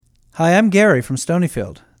Hi, I'm Gary from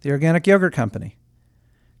Stonyfield, the organic yogurt company.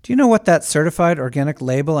 Do you know what that certified organic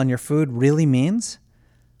label on your food really means?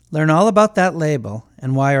 Learn all about that label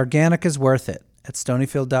and why organic is worth it at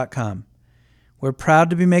stonyfield.com. We're proud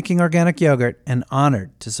to be making organic yogurt and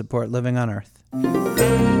honored to support Living on Earth.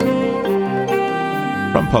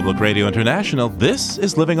 From Public Radio International, this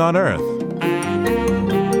is Living on Earth.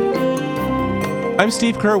 I'm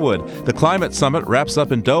Steve Curwood. The Climate Summit wraps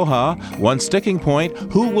up in Doha. One sticking point,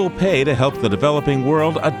 who will pay to help the developing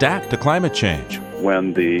world adapt to climate change?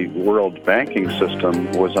 When the world banking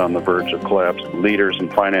system was on the verge of collapse, leaders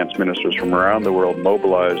and finance ministers from around the world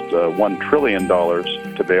mobilized $1 trillion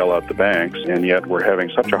to bail out the banks, and yet we're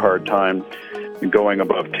having such a hard time going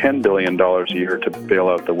above $10 billion a year to bail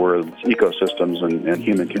out the world's ecosystems and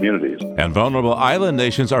human communities. And vulnerable island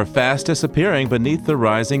nations are fast disappearing beneath the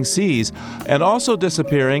rising seas, and also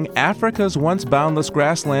disappearing Africa's once boundless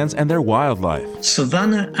grasslands and their wildlife.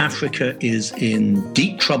 Savannah Africa is in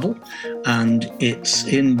deep trouble, and it's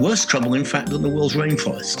in worse trouble, in fact, than the world's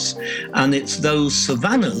rainforests. And it's those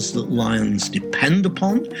savannas that lions depend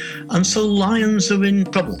upon, and so lions are in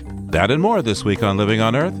trouble. That and more this week on Living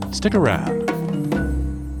on Earth. Stick around.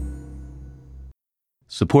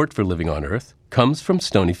 Support for Living on Earth comes from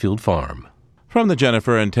Stonyfield Farm. From the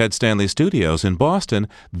Jennifer and Ted Stanley Studios in Boston,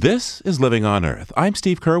 this is Living on Earth. I'm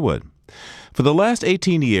Steve Curwood. For the last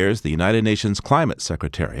 18 years, the United Nations Climate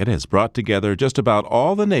Secretariat has brought together just about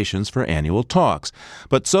all the nations for annual talks.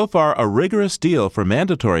 But so far, a rigorous deal for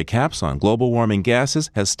mandatory caps on global warming gases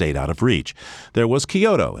has stayed out of reach. There was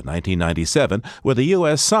Kyoto in 1997, where the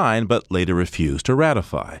U.S. signed but later refused to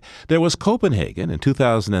ratify. There was Copenhagen in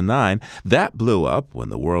 2009. That blew up when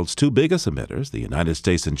the world's two biggest emitters, the United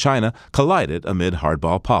States and China, collided amid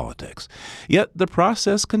hardball politics. Yet the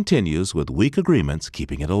process continues with weak agreements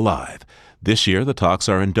keeping it alive. This year, the talks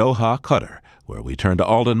are in Doha, Qatar, where we turn to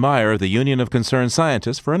Alden Meyer, the Union of Concerned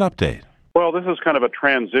Scientists, for an update. Well, this is kind of a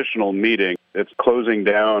transitional meeting. It's closing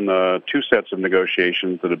down two sets of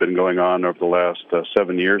negotiations that have been going on over the last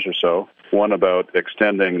 7 years or so. One about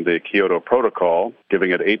extending the Kyoto Protocol, giving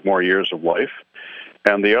it 8 more years of life,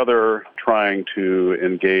 and the other trying to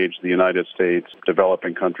engage the United States,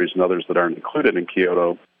 developing countries, and others that aren't included in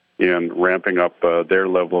Kyoto in ramping up their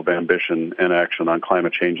level of ambition and action on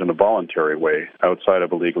climate change in a voluntary way outside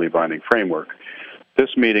of a legally binding framework.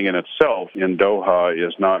 This meeting in itself in Doha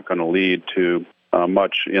is not going to lead to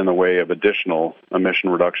much in the way of additional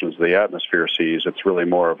emission reductions the atmosphere sees. It's really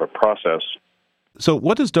more of a process. So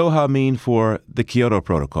what does Doha mean for the Kyoto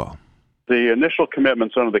Protocol? The initial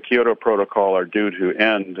commitments under the Kyoto Protocol are due to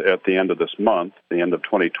end at the end of this month, the end of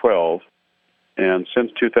 2012. And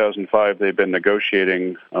since 2005, they've been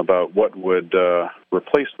negotiating about what would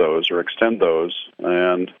replace those or extend those.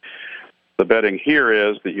 And the betting here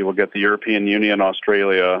is that you will get the European Union,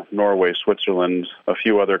 Australia, Norway, Switzerland, a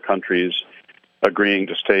few other countries agreeing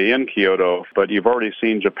to stay in Kyoto. But you've already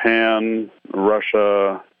seen Japan,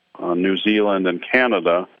 Russia, New Zealand, and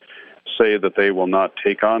Canada say that they will not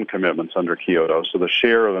take on commitments under Kyoto. So the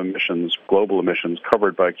share of emissions, global emissions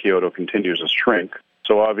covered by Kyoto continues to shrink.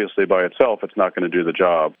 So obviously by itself, it's not going to do the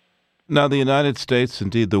job. Now, the United States,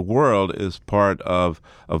 indeed the world, is part of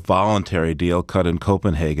a voluntary deal cut in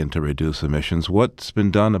Copenhagen to reduce emissions. What's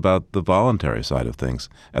been done about the voluntary side of things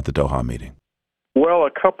at the Doha meeting? Well,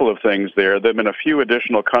 a couple of things there. There have been a few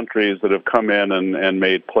additional countries that have come in and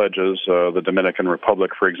made pledges. The Dominican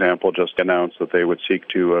Republic, for example, just announced that they would seek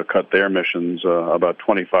to cut their emissions about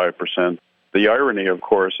 25%. The irony, of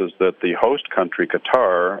course, is that the host country,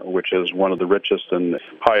 Qatar, which is one of the richest and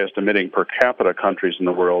highest emitting per capita countries in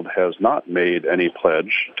the world, has not made any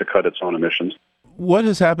pledge to cut its own emissions. What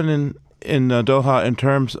has happened in Doha in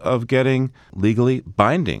terms of getting legally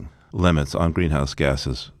binding limits on greenhouse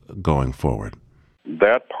gases going forward?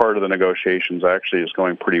 That part of the negotiations actually is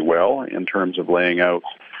going pretty well in terms of laying out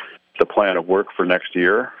the plan of work for next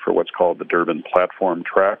year for what's called the Durban Platform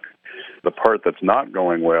Track. The part that's not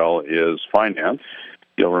going well is finance.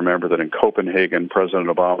 You'll remember that in Copenhagen, President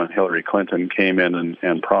Obama and Hillary Clinton came in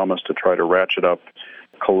and promised to try to ratchet up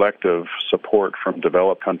collective support from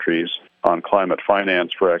developed countries on climate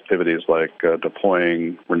finance for activities like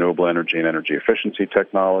deploying renewable energy and energy efficiency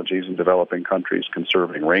technologies in developing countries,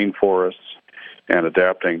 conserving rainforests, and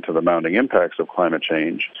adapting to the mounting impacts of climate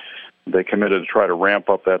change. They committed to try to ramp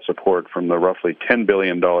up that support from the roughly $10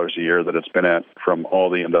 billion a year that it's been at from all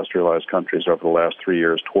the industrialized countries over the last 3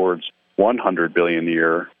 years towards $100 billion a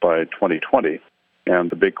year by 2020. And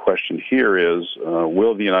the big question here is,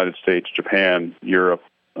 will the United States, Japan, Europe,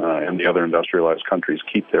 and the other industrialized countries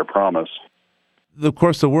keep their promise? Of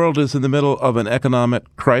course, the world is in the middle of an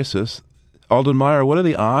economic crisis. Alden Meyer, what are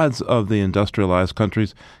the odds of the industrialized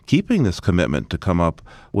countries keeping this commitment to come up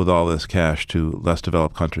with all this cash to less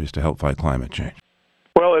developed countries to help fight climate change?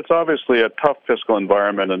 Well, it's obviously a tough fiscal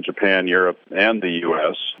environment in Japan, Europe, and the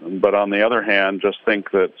U.S. But on the other hand, just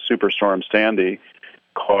think that Superstorm Sandy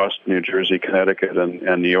cost New Jersey, Connecticut,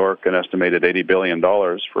 and New York an estimated $80 billion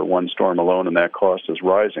for one storm alone, and that cost is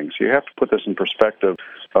rising. So you have to put this in perspective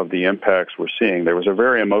of the impacts we're seeing. There was a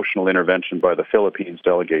very emotional intervention by the Philippines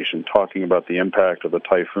delegation talking about the impact of the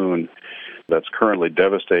typhoon that's currently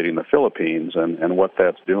devastating the Philippines and what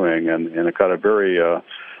that's doing, and it got a very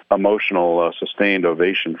emotional, sustained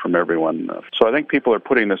ovation from everyone. So I think people are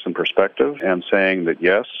putting this in perspective and saying that,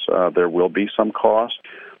 yes, there will be some cost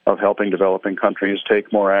of helping developing countries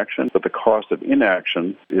take more action, but the cost of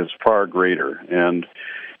inaction is far greater. And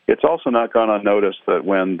it's also not gone unnoticed that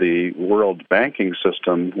when the world banking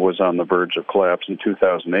system was on the verge of collapse in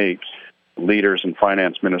 2008, leaders and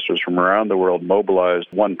finance ministers from around the world mobilized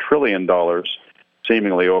 $1 trillion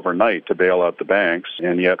seemingly overnight to bail out the banks,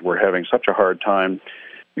 and yet we're having such a hard time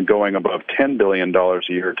going above $10 billion a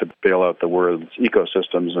year to bail out the world's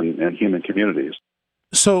ecosystems and human communities.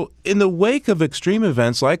 So in the wake of extreme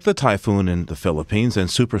events like the typhoon in the Philippines and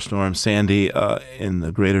Superstorm Sandy in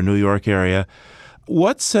the greater New York area,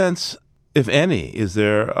 what sense, if any, is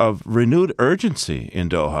there of renewed urgency in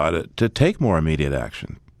Doha to take more immediate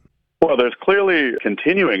action? Well, there's clearly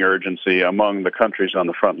continuing urgency among the countries on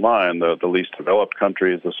the front line, the least developed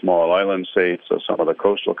countries, the small island states, some of the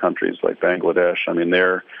coastal countries like Bangladesh. I mean,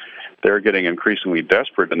 they're getting increasingly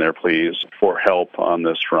desperate in their pleas for help on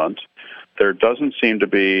this front. There doesn't seem to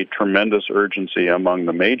be tremendous urgency among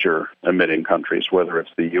the major emitting countries, whether it's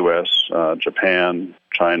the U.S., Japan,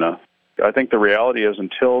 China. I think the reality is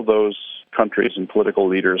until those countries and political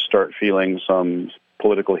leaders start feeling some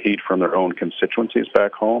political heat from their own constituencies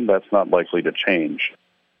back home, that's not likely to change.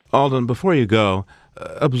 Alden, before you go,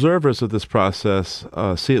 observers of this process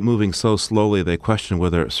see it moving so slowly they question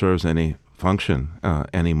whether it serves any function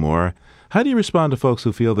anymore. How do you respond to folks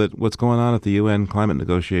who feel that what's going on at the UN climate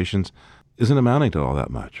negotiations isn't amounting to all that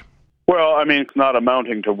much? Well, I mean, it's not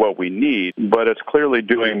amounting to what we need, but it's clearly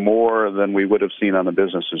doing more than we would have seen on a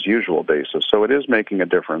business-as-usual basis. So it is making a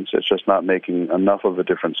difference. It's just not making enough of a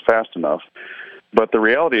difference fast enough. But the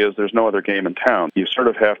reality is there's no other game in town. You sort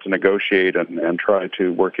of have to negotiate and try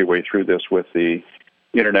to work your way through this with the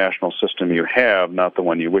international system you have, not the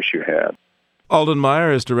one you wish you had. Alden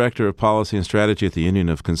Meyer is Director of Policy and Strategy at the Union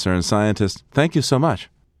of Concerned Scientists. Thank you so much.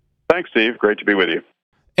 Thanks, Steve. Great to be with you.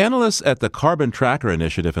 Analysts at the Carbon Tracker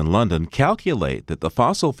Initiative in London calculate that the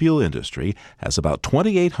fossil fuel industry has about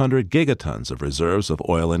 2,800 gigatons of reserves of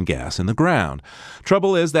oil and gas in the ground.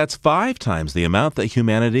 Trouble is, that's 5 times the amount that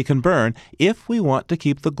humanity can burn if we want to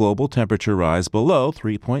keep the global temperature rise below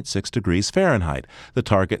 3.6 degrees Fahrenheit, the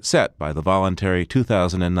target set by the voluntary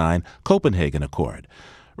 2009 Copenhagen Accord.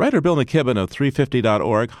 Writer Bill McKibben of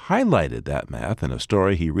 350.org highlighted that math in a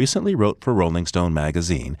story he recently wrote for Rolling Stone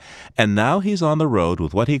magazine, and now he's on the road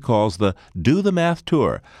with what he calls the Do the Math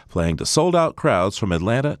Tour, playing to sold-out crowds from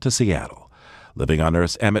Atlanta to Seattle. Living on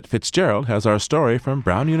Earth's Emmett Fitzgerald has our story from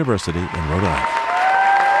Brown University in Rhode Island.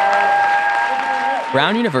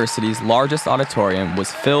 Brown University's largest auditorium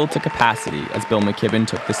was filled to capacity as Bill McKibben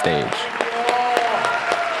took the stage.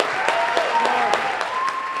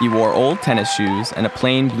 He wore old tennis shoes and a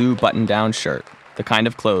plain blue button-down shirt, the kind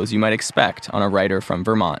of clothes you might expect on a writer from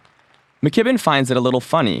Vermont. McKibben finds it a little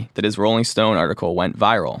funny that his Rolling Stone article went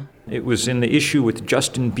viral. It was in the issue with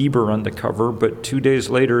Justin Bieber on the cover, but 2 days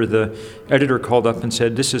later the editor called up and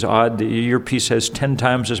said, "This is odd, your piece has 10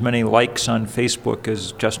 times as many likes on Facebook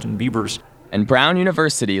as Justin Bieber's." And Brown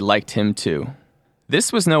University liked him too.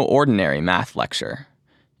 This was no ordinary math lecture.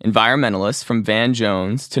 Environmentalists from Van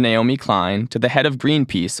Jones to Naomi Klein to the head of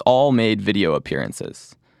Greenpeace all made video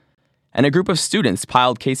appearances. And a group of students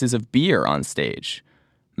piled cases of beer on stage.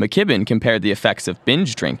 McKibben compared the effects of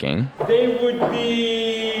binge drinking. They would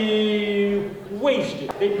be wasted,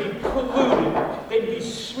 they'd be polluted, they'd be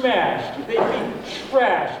smashed, they'd be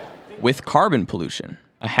trashed. With carbon pollution.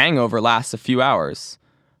 A hangover lasts a few hours.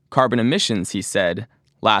 Carbon emissions, he said,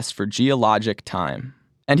 last for geologic time.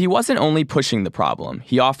 And he wasn't only pushing the problem,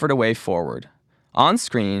 he offered a way forward. On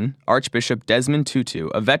screen, Archbishop Desmond Tutu,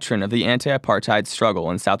 a veteran of the anti-apartheid struggle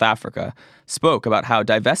in South Africa, spoke about how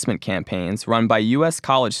divestment campaigns run by U.S.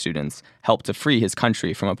 college students helped to free his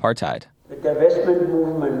country from apartheid. The divestment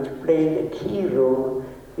movement played a key role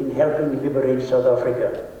in helping liberate South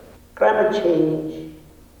Africa. Climate change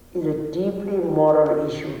is a deeply moral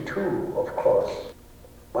issue too, of course.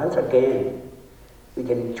 Once again, we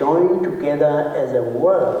can join together as a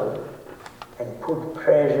world and put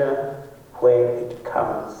pressure where it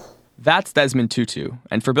counts. That's Desmond Tutu,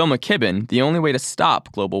 and for Bill McKibben, the only way to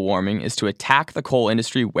stop global warming is to attack the coal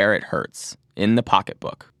industry where it hurts, in the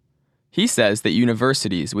pocketbook. He says that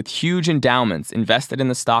universities with huge endowments invested in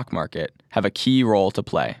the stock market have a key role to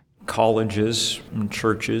play. Colleges and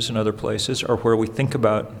churches and other places are where we think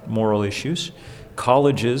about moral issues.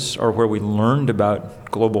 Colleges are where we learned about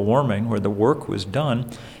global warming, where the work was done.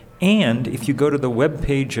 And if you go to the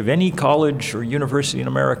webpage of any college or university in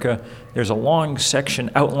America, there's a long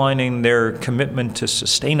section outlining their commitment to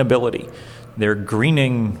sustainability. They're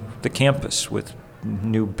greening the campus with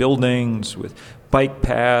new buildings, with bike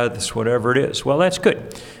paths, whatever it is. Well, that's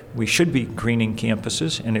good. We should be greening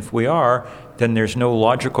campuses, and if we are, then there's no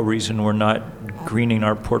logical reason we're not greening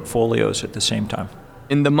our portfolios at the same time.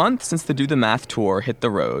 In the month since the Do the Math tour hit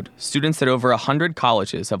the road, students at over 100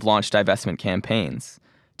 colleges have launched divestment campaigns.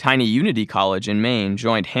 Tiny Unity College in Maine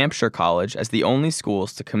joined Hampshire College as the only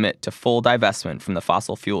schools to commit to full divestment from the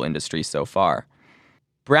fossil fuel industry so far.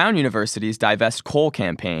 Brown University's Divest Coal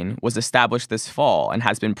campaign was established this fall and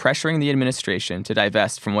has been pressuring the administration to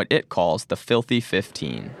divest from what it calls the Filthy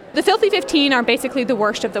 15. The Filthy 15 are basically the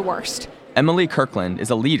worst of the worst. Emily Kirkland is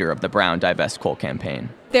a leader of the Brown Divest Coal campaign.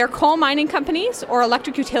 They're coal mining companies or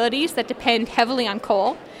electric utilities that depend heavily on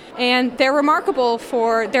coal, and they're remarkable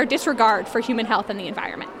for their disregard for human health and the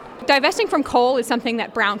environment. Divesting from coal is something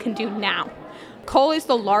that Brown can do now. Coal is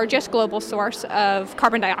the largest global source of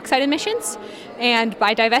carbon dioxide emissions, and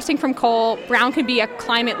by divesting from coal, Brown can be a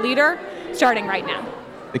climate leader starting right now.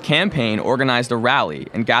 The campaign organized a rally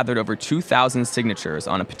and gathered over 2,000 signatures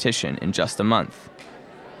on a petition in just a month.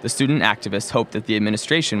 The student activists hope that the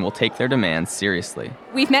administration will take their demands seriously.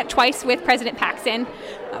 We've met twice with President Paxson.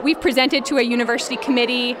 We've presented to a university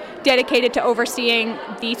committee dedicated to overseeing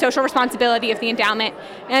the social responsibility of the endowment,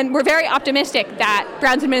 and we're very optimistic that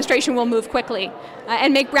Brown's administration will move quickly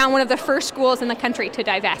and make Brown one of the first schools in the country to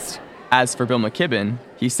divest. As for Bill McKibben,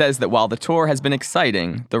 he says that while the tour has been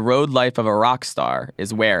exciting, the road life of a rock star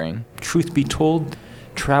is wearing. Truth be told,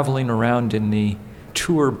 traveling around in the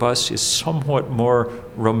tour bus is somewhat more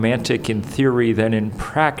romantic in theory than in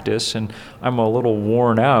practice, and I'm a little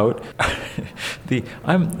worn out.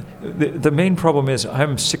 The main problem is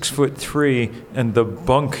I'm 6'3", and the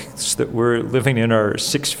bunks that we're living in are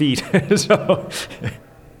 6 feet.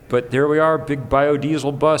 But there we are, big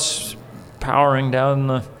biodiesel bus powering down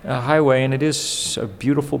the highway, and it is a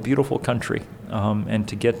beautiful, beautiful country. And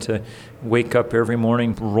to get to wake up every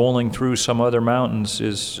morning rolling through some other mountains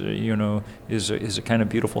is a kind of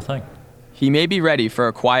beautiful thing. He may be ready for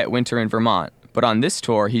a quiet winter in Vermont, but on this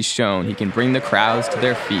tour he's shown he can bring the crowds to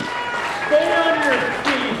their feet. Stay on your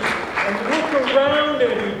feet and look around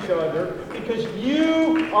at each other, because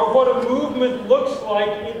you are what a movement looks like.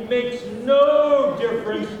 It makes no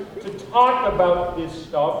difference to talk about this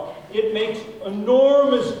stuff. It makes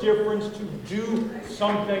enormous difference to do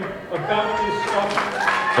something about this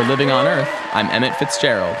stuff. For Living on Earth, I'm Emmett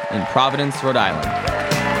Fitzgerald in Providence, Rhode Island.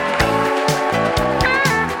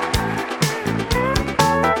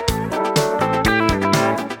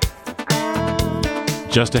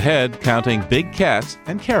 Just ahead, counting big cats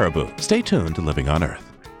and caribou. Stay tuned to Living on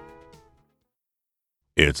Earth.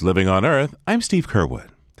 It's Living on Earth. I'm Steve Curwood.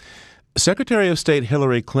 Secretary of State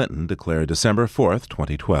Hillary Clinton declared December 4th,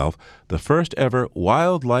 2012, the first ever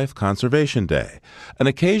Wildlife Conservation Day, an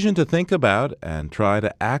occasion to think about and try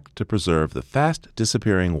to act to preserve the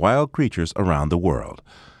fast-disappearing wild creatures around the world.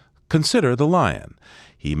 Consider the lion.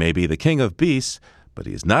 He may be the king of beasts, but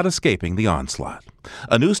he's not escaping the onslaught.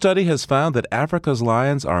 A new study has found that Africa's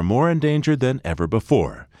lions are more endangered than ever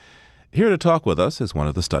before. Here to talk with us is one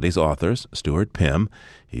of the study's authors, Stuart Pimm.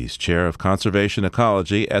 He's chair of conservation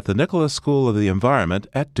ecology at the Nicholas School of the Environment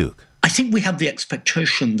at Duke. I think we have the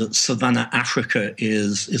expectation that savanna Africa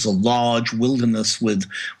is a large wilderness with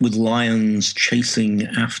lions chasing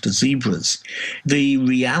after zebras. The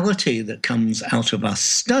reality that comes out of our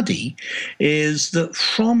study is that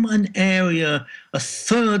from an area a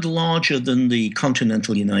third larger than the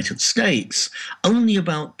continental United States, only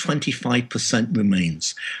about 25%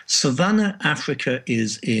 remains. Savanna Africa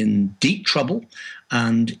is in deep trouble,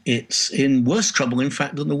 and it's in worse trouble, in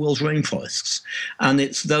fact, than the world's rainforests. And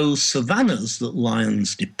it's those savannas that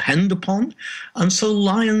lions depend upon, and so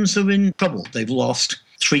lions are in trouble. They've lost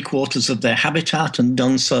 3/4 of their habitat and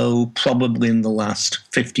done so probably in the last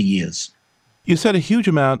 50 years. You said a huge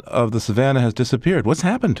amount of the savanna has disappeared. What's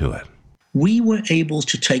happened to it? We were able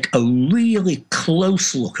to take a really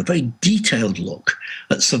close look, a very detailed look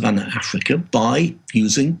at savanna Africa by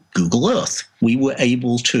using Google Earth. We were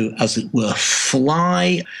able to, as it were,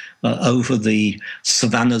 fly over the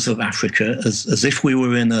savannas of Africa as if we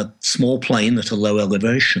were in a small plane at a low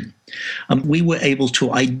elevation. We were able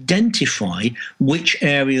to identify which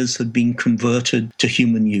areas had been converted to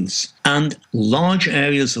human use. And large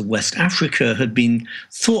areas of West Africa had been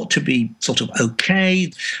thought to be sort of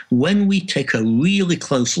okay. When we take a really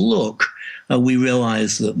close look, we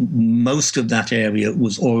realize that most of that area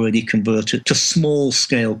was already converted to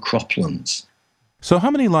small-scale croplands. So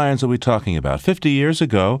how many lions are we talking about? 50 years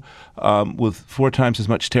ago, with 4 times as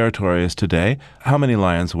much territory as today, how many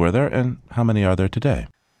lions were there and how many are there today?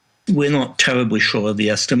 We're not terribly sure of the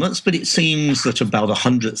estimates, but it seems that about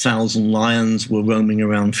 100,000 lions were roaming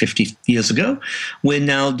around 50 years ago. We're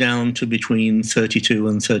now down to between 32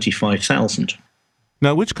 and 35,000.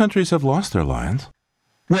 Now, which countries have lost their lions?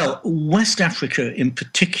 Well, West Africa in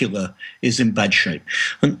particular is in bad shape,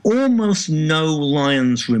 and almost no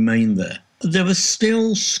lions remain there. There are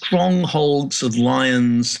still strongholds of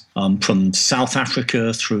lions from South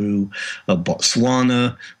Africa through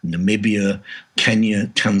Botswana, Namibia, Kenya,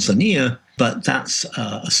 Tanzania, but that's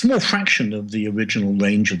a small fraction of the original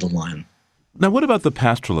range of the lion. Now, what about the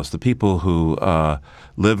pastoralists, the people who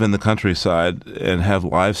live in the countryside and have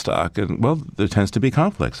livestock? And, well, there tends to be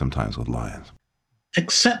conflict sometimes with lions.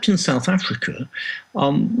 Except in South Africa,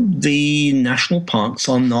 the national parks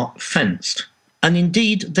are not fenced. And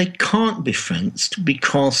indeed, they can't be fenced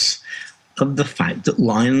because of the fact that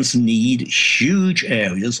lions need huge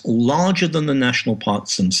areas larger than the national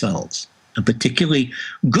parks themselves. A particularly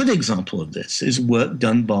good example of this is work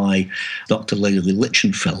done by Dr. Leila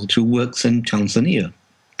Lichtenfeld, who works in Tanzania.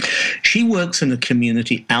 She works in a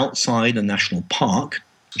community outside a national park.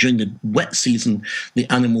 During the wet season, the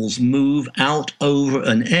animals move out over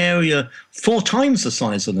an area 4 times the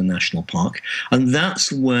size of the national park, and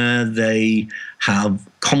that's where they have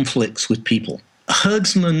conflicts with people.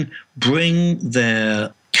 Herdsmen bring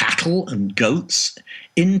their cattle and goats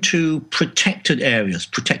into protected areas,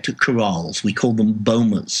 protected corrals. We call them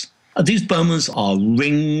bomas. These bomas are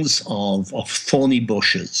rings of thorny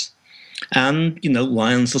bushes. And,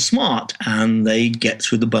 lions are smart, and they get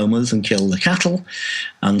through the bomas and kill the cattle.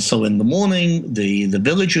 And so in the morning, the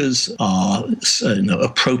villagers are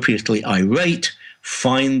appropriately irate,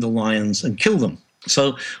 find the lions and kill them.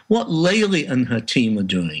 So what Leila and her team are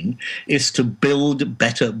doing is to build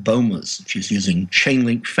better bomas. She's using chain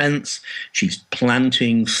link fence. She's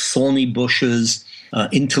planting thorny bushes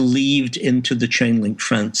interleaved into the chain link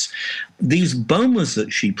fence. These bomas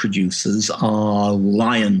that she produces are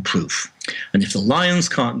lion-proof. And if the lions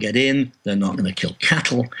can't get in, they're not going to kill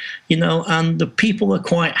cattle, and the people are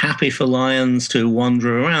quite happy for lions to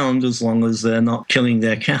wander around as long as they're not killing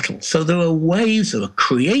their cattle. So there are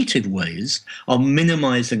creative ways of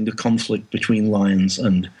minimizing the conflict between lions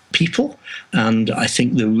and people. And I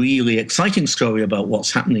think the really exciting story about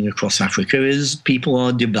what's happening across Africa is people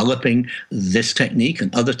are developing this technique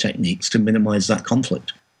and other techniques to minimize that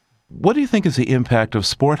conflict. What do you think is the impact of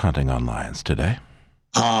sport hunting on lions today?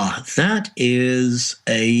 That is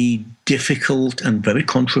a difficult and very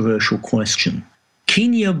controversial question.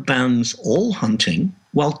 Kenya bans all hunting,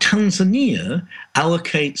 while Tanzania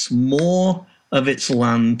allocates more of its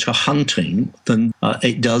land to hunting than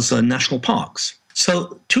it does national parks.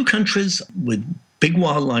 So 2 countries with big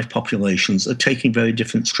wildlife populations are taking very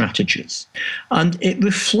different strategies. And it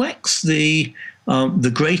reflects the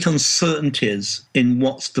great uncertainties in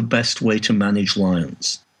what's the best way to manage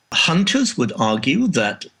lions. Hunters would argue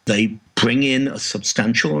that they bring in a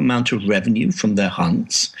substantial amount of revenue from their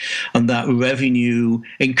hunts, and that revenue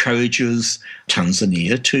encourages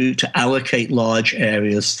Tanzania to allocate large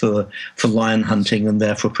areas for lion hunting and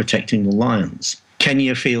therefore protecting the lions.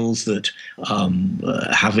 Kenya feels that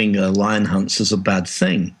having lion hunts is a bad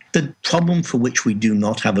thing. The problem for which we do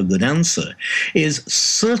not have a good answer is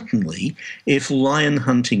certainly if lion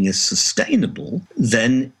hunting is sustainable,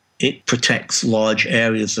 then it protects large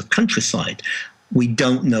areas of countryside. We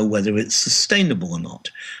don't know whether it's sustainable or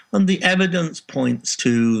not. And the evidence points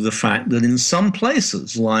to the fact that in some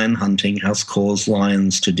places, lion hunting has caused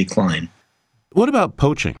lions to decline. What about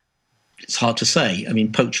poaching? It's hard to say.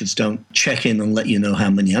 Poachers don't check in and let you know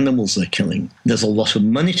how many animals they're killing. There's a lot of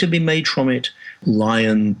money to be made from it.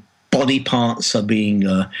 Lion body parts are being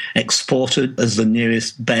exported as the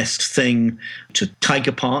nearest best thing to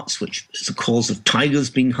tiger parts, which is a cause of tigers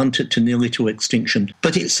being hunted nearly to extinction.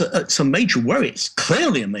 But it's a major worry. It's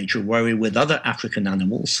clearly a major worry with other African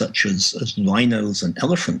animals, such as rhinos and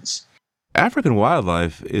elephants. African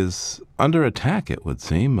wildlife is under attack, it would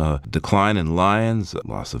seem. Decline in lions,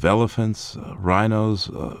 loss of elephants, rhinos,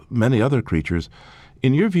 many other creatures.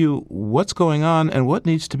 In your view, what's going on and what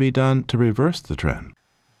needs to be done to reverse the trend?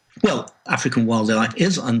 Well, African wildlife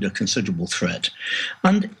is under considerable threat.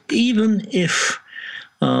 And even if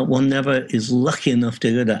one never is lucky enough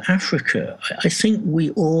to go to Africa. I think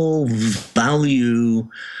we all value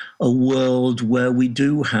a world where we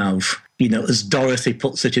do have, as Dorothy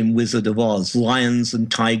puts it in Wizard of Oz, lions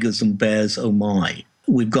and tigers and bears, oh my.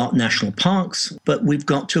 We've got national parks, but we've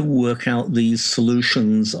got to work out these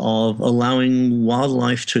solutions of allowing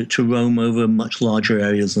wildlife to roam over much larger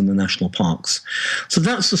areas than the national parks. So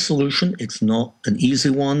that's the solution. It's not an easy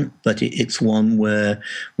one, but it's one where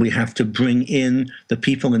we have to bring in the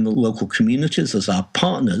people in the local communities as our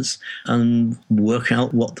partners and work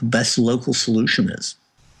out what the best local solution is.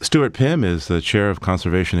 Stuart Pym is the chair of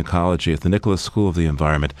conservation ecology at the Nicholas School of the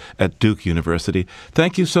Environment at Duke University.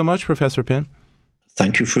 Thank you so much, Professor Pym.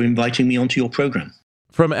 Thank you for inviting me onto your program.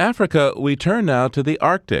 From Africa, we turn now to the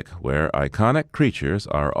Arctic, where iconic creatures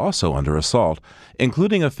are also under assault,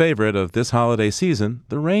 including a favorite of this holiday season,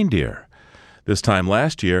 the reindeer. This time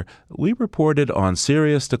last year, we reported on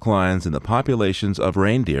serious declines in the populations of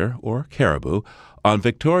reindeer, or caribou, on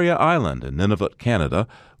Victoria Island in Nunavut, Canada,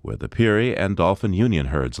 where the Peary and Dolphin Union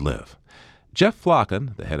herds live. Jeff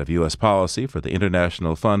Flocken, the head of U.S. policy for the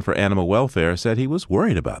International Fund for Animal Welfare, said he was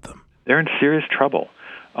worried about them. They're in serious trouble.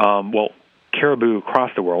 Caribou across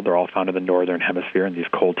the world, they're all found in the northern hemisphere, and these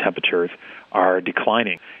cold temperatures are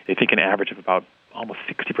declining. They think an average of about almost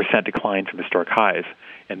 60% decline from historic highs.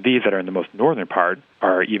 And these that are in the most northern part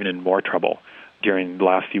are even in more trouble. During the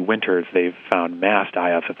last few winters, they've found mass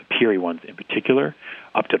die-offs of the Peary ones in particular.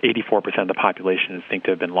 Up to 84% of the population is think to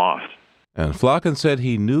have been lost. And Flocken said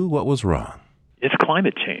he knew what was wrong. It's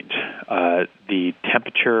climate change. The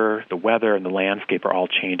temperature, the weather, and the landscape are all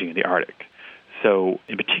changing in the Arctic. So,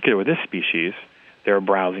 in particular with this species, they're a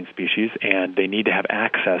browsing species, and they need to have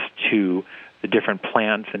access to the different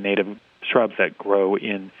plants and native shrubs that grow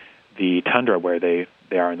in the tundra where they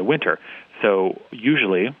are in the winter. So,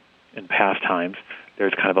 usually, in past times,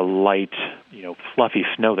 there's kind of a light, fluffy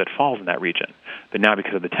snow that falls in that region. But now,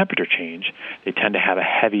 because of the temperature change, they tend to have a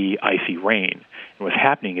heavy, icy rain. And what's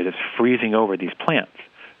happening is it's freezing over these plants.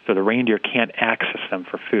 So the reindeer can't access them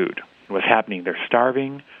for food. And what's happening, they're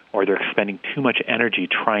starving or they're expending too much energy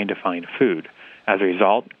trying to find food. As a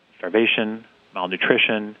result, starvation,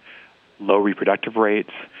 malnutrition, low reproductive rates,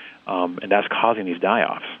 and that's causing these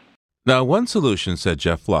die-offs. Now, one solution, said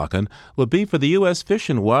Jeff Flocken, would be for the U.S. Fish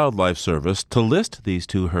and Wildlife Service to list these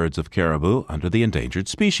two herds of caribou under the Endangered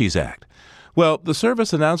Species Act. Well, the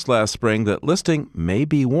service announced last spring that listing may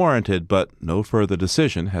be warranted, but no further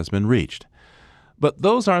decision has been reached. But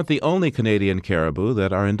those aren't the only Canadian caribou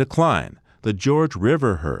that are in decline. The George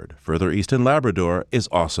River herd, further east in Labrador, is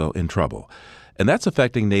also in trouble. And that's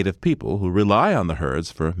affecting native people who rely on the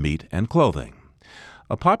herds for meat and clothing.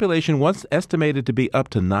 A population once estimated to be up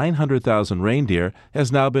to 900,000 reindeer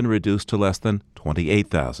has now been reduced to less than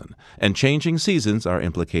 28,000, and changing seasons are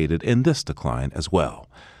implicated in this decline as well.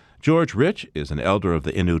 George Rich is an elder of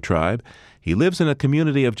the Innu tribe. He lives in a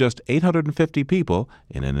community of just 850 people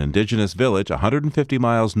in an indigenous village 150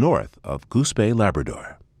 miles north of Goose Bay,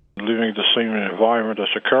 Labrador. Living in the same environment as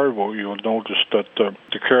the caribou, you'll notice that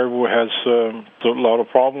the caribou has a lot of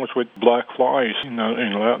problems with black flies in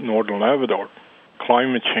northern Labrador.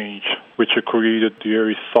 Climate change, which created the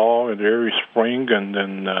early thaw and the early spring, and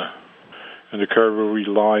then the caribou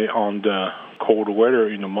rely on the cold weather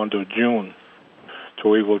in the month of June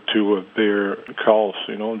to able to bear calves.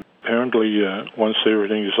 Apparently, once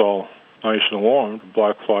everything is all nice and warm, the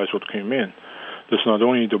black flies would come in. There's not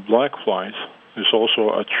only the black flies, it's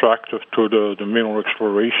also attractive to the mineral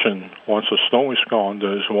exploration. Once the snow is gone,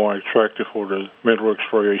 it's more attractive for the mineral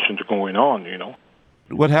exploration to going on,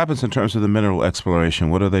 What happens in terms of the mineral exploration?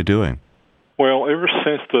 What are they doing? Well, ever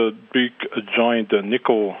since the big giant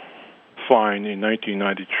nickel find in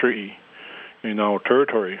 1993 in our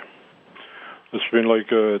territory, there's been like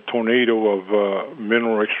a tornado of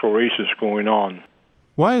mineral explorations going on.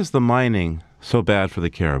 Why is the mining so bad for the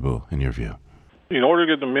caribou, in your view? In order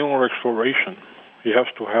to get the mineral exploration, you have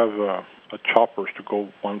to have choppers to go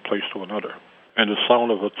one place to another. And the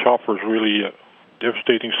sound of the chopper is really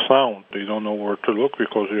devastating sound. They don't know where to look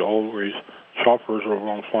because choppers are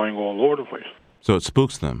around flying all over the place. So it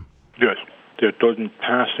spooks them? Yes. That doesn't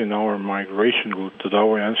pass in our migration route that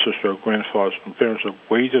our ancestors, our grandfathers and parents have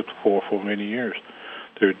waited for many years.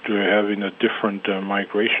 They're having a different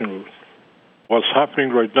migration route. What's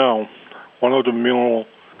happening right now, one of the mineral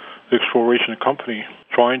exploration company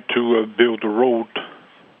trying to build a road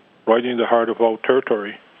right in the heart of our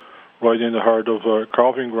territory, right in the heart of our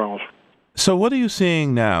calving grounds. So what are you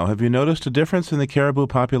seeing now? Have you noticed a difference in the caribou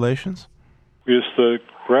populations? It's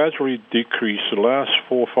gradually decreased. The last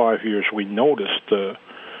 4 or 5 years, we noticed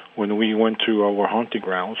when we went to our hunting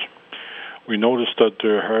grounds, we noticed that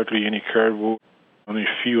there are hardly any caribou Only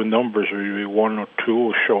few numbers, maybe one or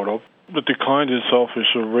two showed up. The decline itself is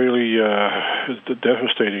really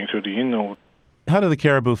devastating to the Inuit. How do the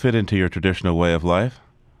caribou fit into your traditional way of life?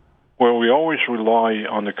 Well, we always rely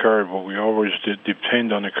on the caribou. We always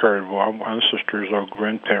depend on the caribou. Our ancestors, our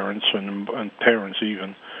grandparents, and parents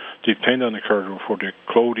even, depend on the caribou for their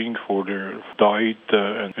clothing, for their diet,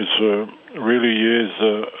 and it really is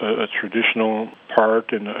a traditional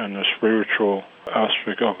part and a spiritual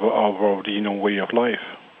aspect of the Inuit way of life.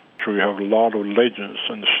 So we have a lot of legends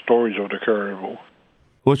and stories of the caribou.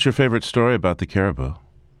 What's your favorite story about the caribou?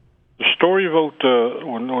 The story about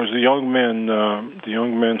when there was the young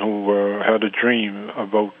man who had a dream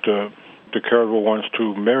about the caribou wants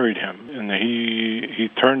to marry him, and he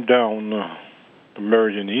turned down the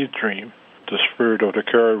marriage in his dream. The spirit of the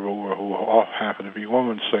caribou, who happened to be a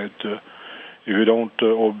woman, said, "If you don't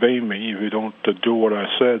obey me, if you don't do what I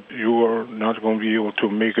said, you are not going to be able to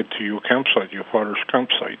make it to your campsite, your father's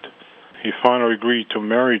campsite." He finally agreed to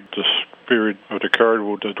marry the spirit of the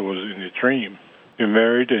caribou that was in the dream. He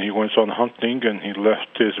married and he went on hunting, and he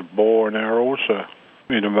left his bow and arrows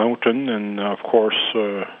in the mountain, and of course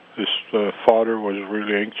his father was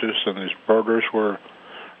really anxious, and his brothers were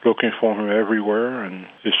looking for him everywhere, and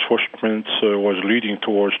his footprints was leading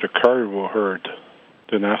towards the caribou herd.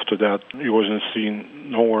 Then after that, he wasn't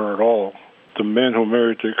seen nowhere at all. The man who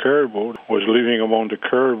married the caribou was living among the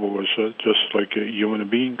caribou just like human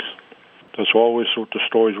beings. That's always what the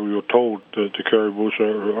stories we were told, that the caribous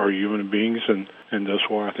are human beings, and that's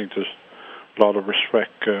why I think there's a lot of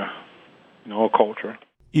respect in our culture.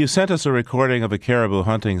 You sent us a recording of a caribou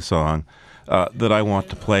hunting song that I want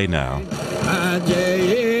to play now.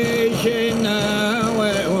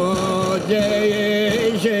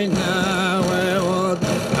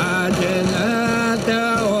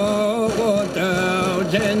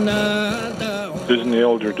 There's an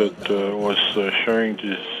elder that was sharing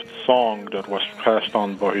this song that was passed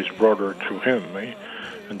on by his brother to him,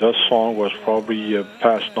 and that song was probably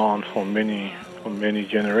passed on for many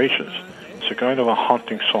generations. It's a kind of a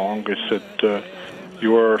hunting song. It said,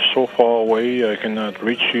 "You are so far away, I cannot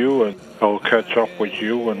reach you, and I'll catch up with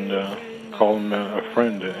you," and call him a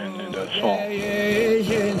friend in that song.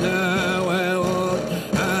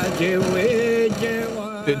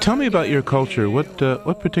 Tell me about your culture.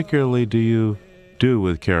 What particularly do you do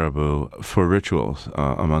with caribou for rituals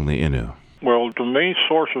among the Innu? Well, the main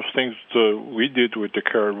source of things we did with the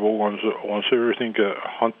caribou, once everything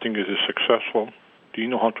hunting is successful, the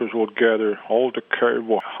Innu hunters would gather all the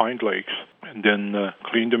caribou hind legs and then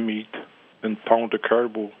clean the meat and pound the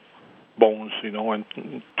caribou bones, and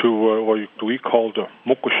to what we call the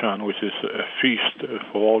mukushan, which is a feast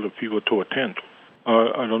for all the people to attend.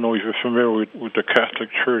 I don't know if you're familiar with the Catholic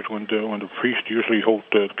Church when the priest usually holds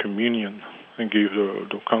the communion and give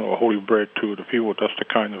the kind of a holy bread to the people. That's the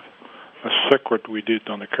kind of a sacred we did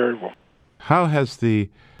on the caribou. How has the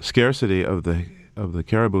scarcity of the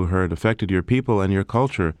caribou herd affected your people and your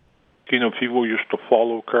culture? People used to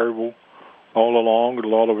follow caribou all along, a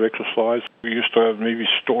lot of exercise. We used to have maybe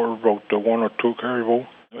store about 1 or 2 caribou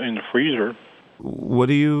in the freezer. What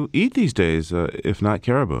do you eat these days, if not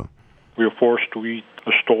caribou? We are forced to eat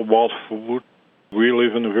store-bought food. We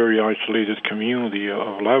live in a very isolated community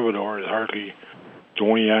of Labrador. Hardly the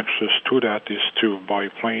only access to that is to by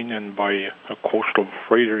plane and by a coastal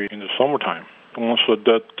freighter in the summertime. Once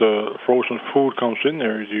that frozen food comes in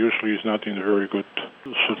there, it usually is not in a very good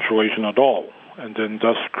situation at all. And then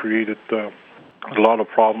that's created a lot of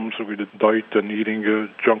problems with the diet and eating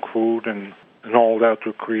junk food and all that,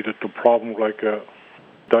 to created the problem like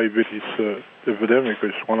diabetes epidemic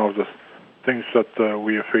is one of the things that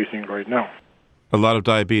we are facing right now. A lot of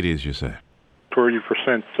diabetes, you say?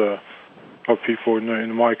 30% of people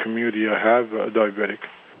in my community have diabetic,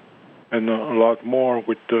 and a lot more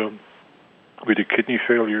with the kidney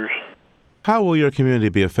failures. How will your community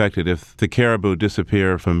be affected if the caribou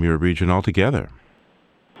disappear from your region altogether?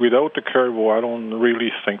 Without the caribou, I don't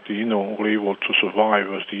really think the Innu will be able to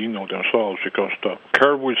survive as the Innu themselves, because the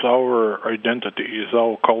caribou is our identity, is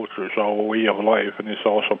our culture, is our way of life, and it's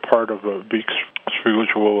also part of a big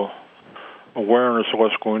spiritual awareness of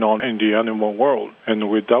what's going on in the animal world. And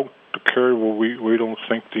without the caribou, we don't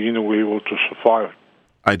think the Innu will be able to survive.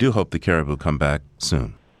 I do hope the caribou come back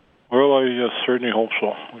soon. Well, I certainly hope so.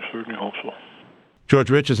 I certainly hope so. George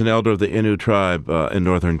Rich is an elder of the Innu tribe in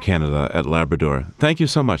northern Canada at Labrador. Thank you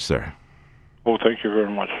so much, sir. Oh, thank you very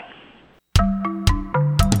much.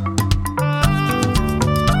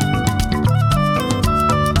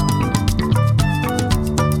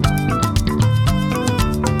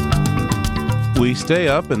 We stay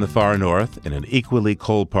up in the far north in an equally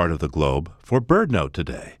cold part of the globe for BirdNote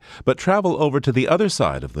today, but travel over to the other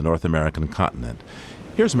side of the North American continent.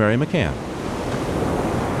 Here's Mary McCann.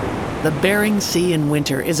 The Bering Sea in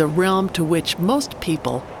winter is a realm to which most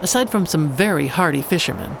people, aside from some very hardy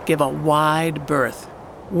fishermen, give a wide berth.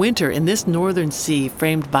 Winter in this northern sea,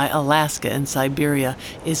 framed by Alaska and Siberia,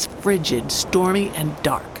 is frigid, stormy, and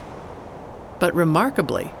dark. But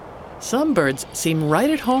remarkably, some birds seem right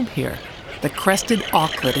at home here. The Crested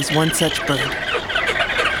Auklet is one such bird.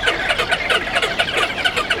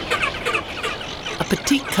 A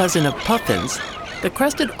petite cousin of puffins, the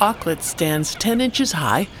Crested Auklet stands 10 inches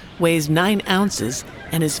high, weighs 9 ounces,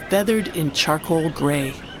 and is feathered in charcoal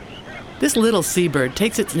gray. This little seabird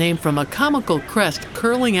takes its name from a comical crest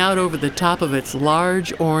curling out over the top of its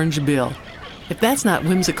large orange bill. If that's not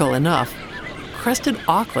whimsical enough, Crested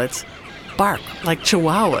Auklets bark like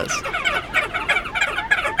chihuahuas.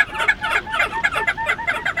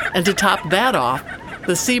 And to top that off,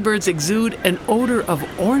 the seabirds exude an odor of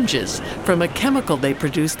oranges from a chemical they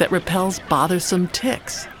produce that repels bothersome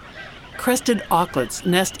ticks. Crested auklets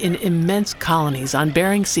nest in immense colonies on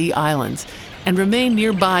Bering Sea islands and remain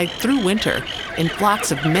nearby through winter in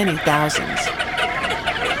flocks of many thousands.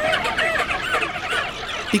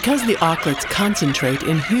 Because the auklets concentrate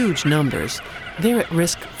in huge numbers, they're at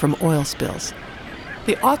risk from oil spills.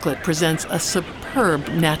 The auklet presents a superb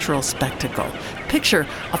natural spectacle. Picture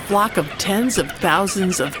a flock of tens of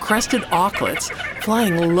thousands of crested auklets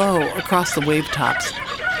flying low across the wave tops,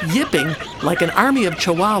 yipping like an army of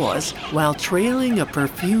chihuahuas while trailing a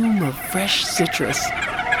perfume of fresh citrus.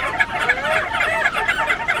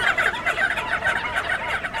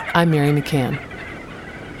 I'm Mary McCann.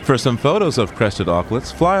 For some photos of crested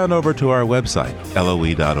auklets, fly on over to our website,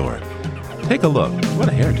 loe.org. Take a look. What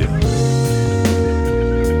a hairdo.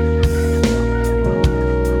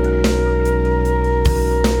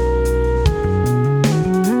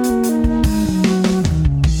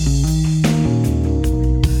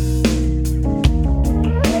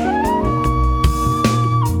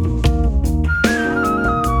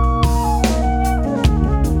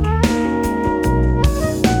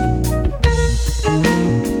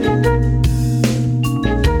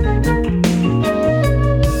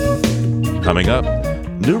 Coming up,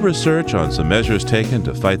 new research on some measures taken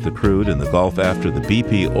to fight the crude in the Gulf after the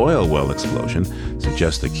BP oil well explosion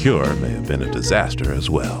suggests the cure may have been a disaster as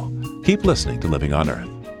well. Keep listening to Living on Earth.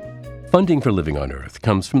 Funding for Living on Earth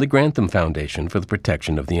comes from the Grantham Foundation for the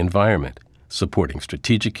Protection of the Environment, supporting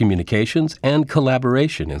strategic communications and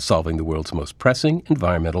collaboration in solving the world's most pressing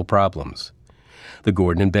environmental problems. The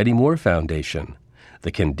Gordon and Betty Moore Foundation,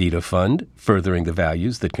 the Candida Fund, furthering the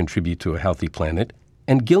values that contribute to a healthy planet,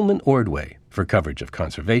 and Gilman Ordway for coverage of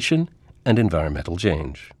conservation and environmental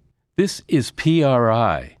change. This is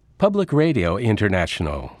PRI, Public Radio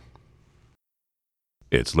International.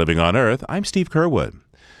 It's Living on Earth. I'm Steve Curwood.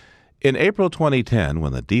 In April 2010,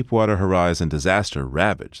 when the Deepwater Horizon disaster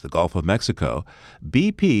ravaged the Gulf of Mexico,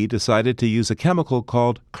 BP decided to use a chemical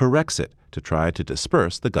called Crested to try to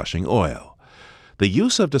disperse the gushing oil. The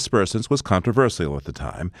use of dispersants was controversial at the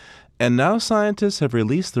time, and now scientists have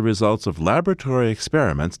released the results of laboratory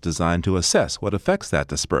experiments designed to assess what effects that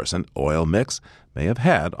dispersant, oil mix, may have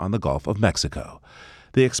had on the Gulf of Mexico.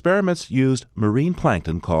 The experiments used marine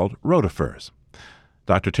plankton called rotifers.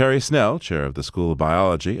 Dr. Terry Snell, chair of the School of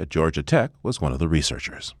Biology at Georgia Tech, was one of the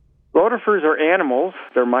researchers. Rotifers are animals.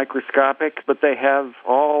 They're microscopic, but they have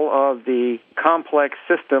all of the complex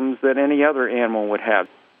systems that any other animal would have.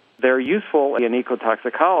 They're useful in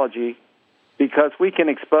ecotoxicology because we can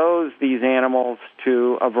expose these animals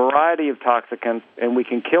to a variety of toxicants, and we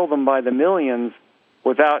can kill them by the millions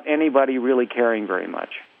without anybody really caring very much.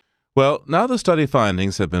 Well, now the study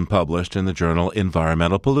findings have been published in the journal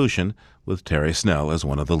Environmental Pollution, with Terry Snell as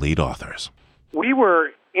one of the lead authors. We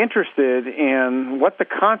were interested in what the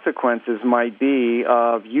consequences might be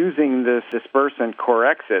of using this dispersant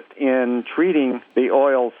Crested in treating the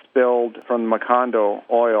oil spilled from the Macondo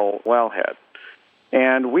oil wellhead.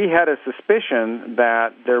 And we had a suspicion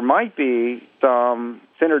that there might be some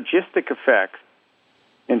synergistic effects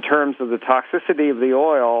in terms of the toxicity of the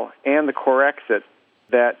oil and the Crested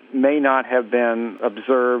that may not have been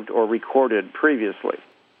observed or recorded previously.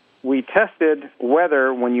 We tested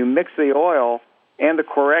whether when you mix the oil and the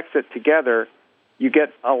Crested together, you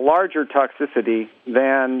get a larger toxicity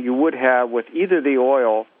than you would have with either the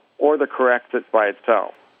oil or the Crested by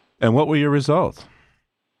itself. And what were your results?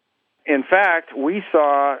 In fact, we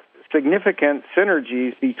saw significant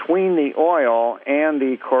synergies between the oil and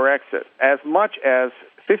the Crested, as much as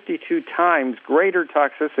 52 times greater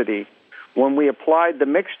toxicity when we applied the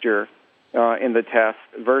mixture in the test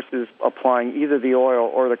versus applying either the oil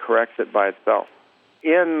or the Corexit by itself.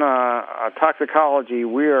 In toxicology,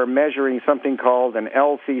 we are measuring something called an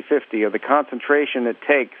LC50, or the concentration it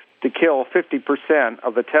takes to kill 50%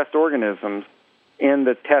 of the test organisms in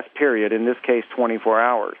the test period, in this case 24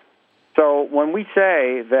 hours. So when we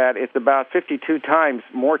say that it's about 52 times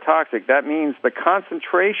more toxic, that means the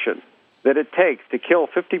concentration that it takes to kill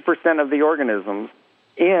 50% of the organisms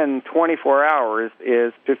in 24 hours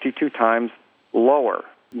is 52 times lower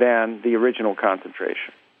than the original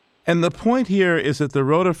concentration. And the point here is that the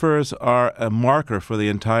rotifers are a marker for the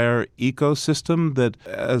entire ecosystem, that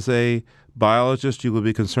as a biologist you would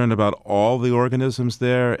be concerned about all the organisms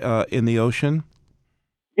there in the ocean?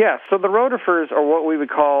 Yes, so the rotifers are what we would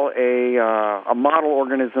call a model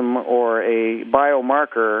organism or a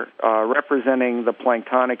biomarker representing the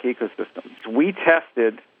planktonic ecosystem. We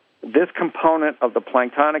tested this component of the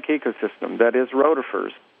planktonic ecosystem, that is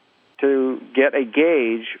rotifers, to get a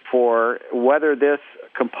gauge for whether this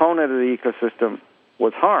component of the ecosystem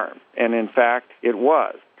was harmed, and in fact it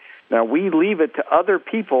was. Now we leave it to other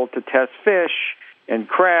people to test fish and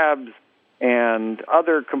crabs and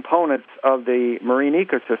other components of the marine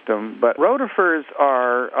ecosystem, but rotifers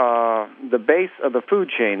are the base of the food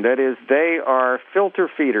chain. That is, they are filter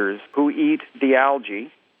feeders who eat the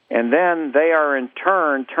algae, and then they are in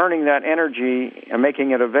turn turning that energy and making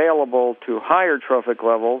it available to higher trophic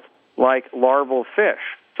levels like larval fish.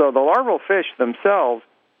 So the larval fish themselves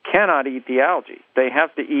cannot eat the algae. They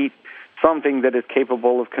have to eat something that is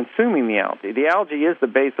capable of consuming the algae. The algae is the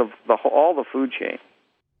base of all the food chain.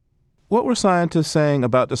 What were scientists saying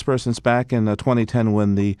about dispersants back in 2010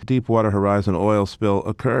 when the Deepwater Horizon oil spill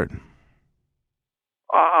occurred?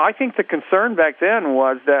 I think the concern back then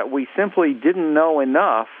was that we simply didn't know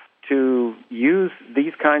enough to use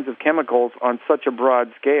these kinds of chemicals on such a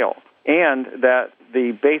broad scale, and that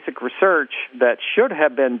the basic research that should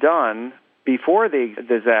have been done before the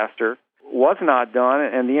disaster was not done,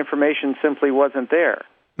 and the information simply wasn't there.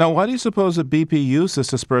 Now, why do you suppose that BP used this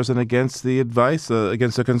dispersant against the advice,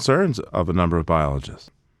 against the concerns of a number of biologists?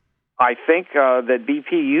 I think that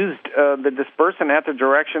BP used the dispersant at the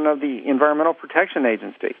direction of the Environmental Protection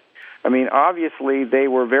Agency. I mean, obviously, they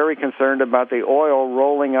were very concerned about the oil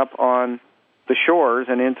rolling up on the shores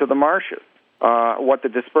and into the marshes. What the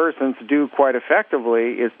dispersants do quite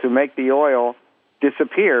effectively is to make the oil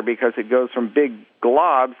disappear because it goes from big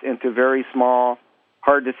globs into very small,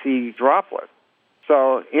 hard-to-see droplets.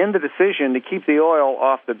 So in the decision to keep the oil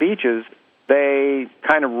off the beaches, they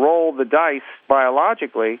kind of rolled the dice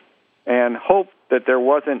biologically and hoped that there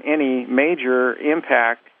wasn't any major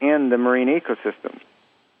impact in the marine ecosystem.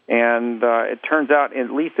 And it turns out,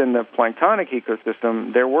 at least in the planktonic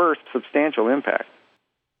ecosystem, there were substantial impacts.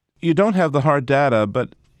 You don't have the hard data, but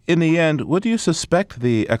in the end, what do you suspect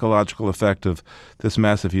the ecological effect of this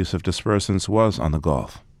massive use of dispersants was on the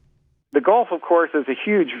Gulf? The Gulf, of course, is a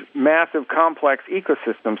huge, massive, complex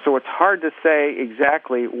ecosystem, so it's hard to say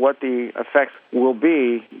exactly what the effects will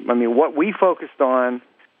be. I mean, what we focused on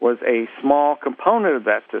was a small component of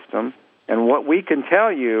that system, and what we can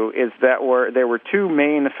tell you is that there were two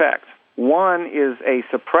main effects. One is a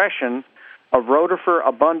suppression of rotifer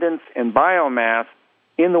abundance and biomass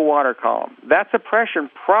in the water column. That suppression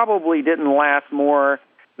probably didn't last more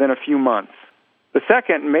than a few months. The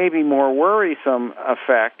second, maybe more worrisome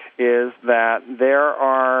effect is that there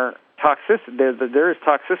is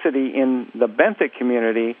toxicity in the benthic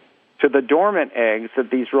community to the dormant eggs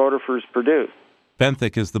that these rotifers produce.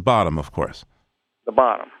 Benthic is the bottom, of course. The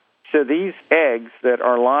bottom. So these eggs that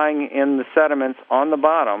are lying in the sediments on the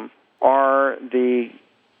bottom are the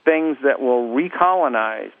things that will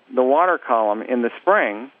recolonize the water column in the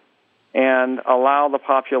spring and allow the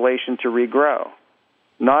population to regrow.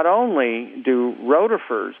 Not only do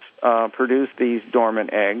rotifers produce these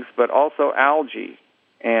dormant eggs, but also algae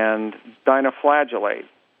and dinoflagellates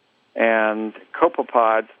and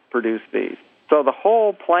copepods produce these. So the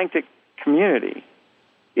whole plankton community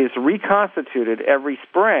is reconstituted every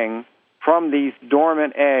spring from these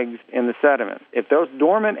dormant eggs in the sediment. If those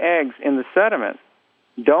dormant eggs in the sediment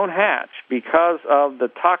don't hatch because of the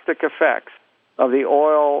toxic effects of the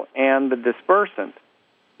oil and the dispersant,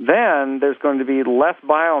 then there's going to be less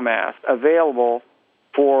biomass available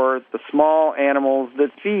for the small animals that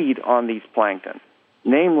feed on these plankton,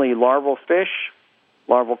 namely larval fish,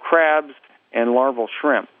 larval crabs, and larval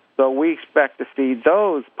shrimp. So we expect to see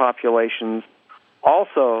those populations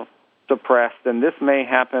also suppressed, and this may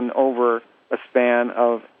happen over a span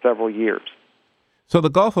of several years. So the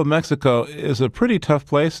Gulf of Mexico is a pretty tough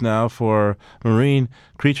place now for marine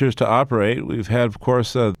creatures to operate. We've had, of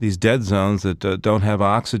course, these dead zones that don't have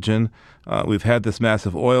oxygen. We've had this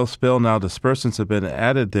massive oil spill. Now dispersants have been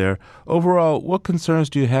added there. Overall, what concerns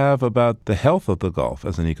do you have about the health of the Gulf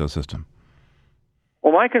as an ecosystem?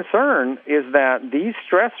 Well, my concern is that these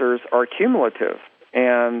stressors are cumulative,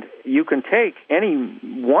 and you can take any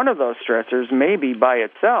one of those stressors maybe by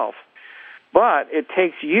itself, but it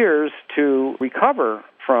takes years to recover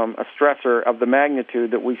from a stressor of the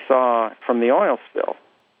magnitude that we saw from the oil spill.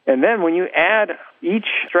 And then when you add each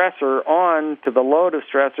stressor on to the load of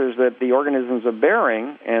stressors that the organisms are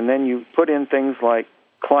bearing, and then you put in things like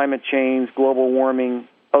climate change, global warming,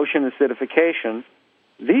 ocean acidification,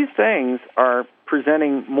 these things are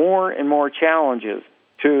presenting more and more challenges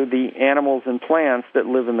to the animals and plants that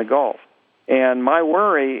live in the Gulf. And my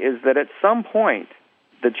worry is that at some point,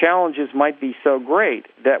 the challenges might be so great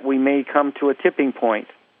that we may come to a tipping point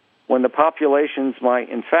when the populations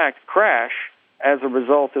might, in fact, crash as a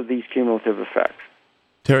result of these cumulative effects.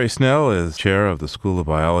 Terry Snell is chair of the School of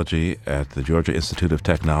Biology at the Georgia Institute of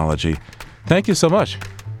Technology. Thank you so much.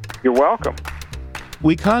 You're welcome.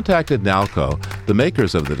 We contacted Nalco, the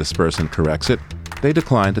makers of the dispersant Crested. They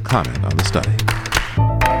declined to comment on the study.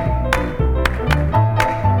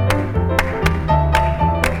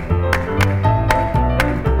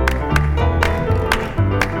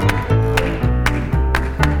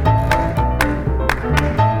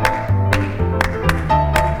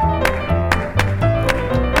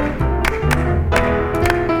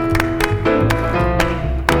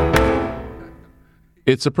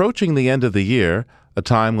 It's approaching the end of the year, a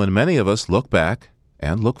time when many of us look back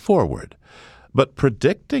and look forward. But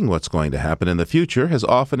predicting what's going to happen in the future has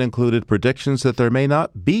often included predictions that there may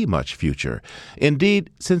not be much future. Indeed,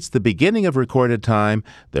 since the beginning of recorded time,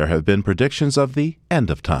 there have been predictions of the end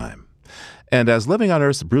of time. And as Living on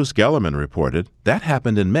Earth's Bruce Gellerman reported, that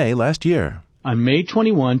happened in May last year. On May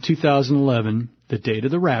 21, 2011, the date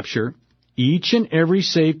of the rapture, each and every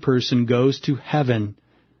saved person goes to heaven.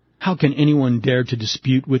 How can anyone dare to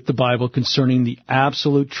dispute with the Bible concerning the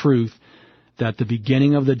absolute truth that the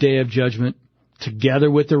beginning of the day of judgment,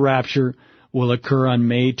 together with the rapture, will occur on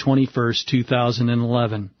May 21st,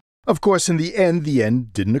 2011? Of course, in the end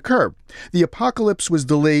didn't occur. The apocalypse was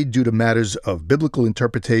delayed due to matters of biblical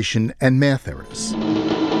interpretation and math errors.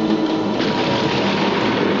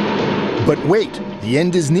 But wait, the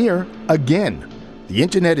end is near again. The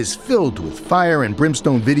internet is filled with fire and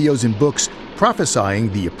brimstone videos and books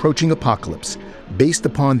prophesying the approaching apocalypse based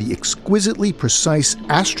upon the exquisitely precise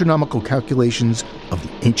astronomical calculations of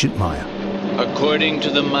the ancient Maya. According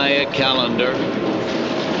to the Maya calendar,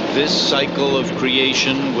 this cycle of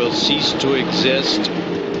creation will cease to exist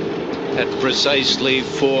at precisely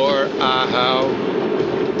 4 Ahau,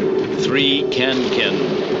 3 Kankin,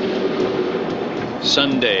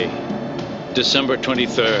 Sunday, December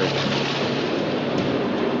 23rd,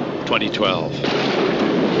 2012.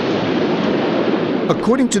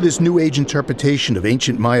 According to this New Age interpretation of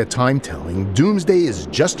ancient Maya time-telling, doomsday is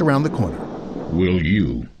just around the corner. Will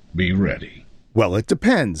you be ready? Well, it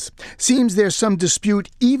depends. Seems there's some dispute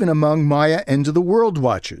even among Maya end-of-the-world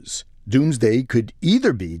watchers. Doomsday could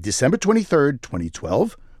either be December 23rd,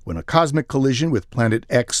 2012, when a cosmic collision with planet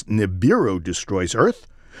X Nibiru destroys Earth,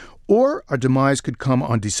 or our demise could come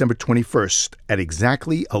on December 21st at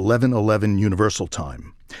exactly 11:11 Universal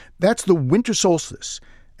Time. That's the winter solstice.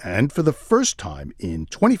 And for the first time in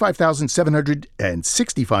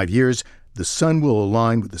 25,765 years, the sun will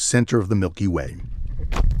align with the center of the Milky Way.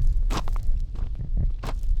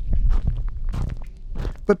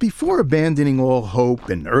 But before abandoning all hope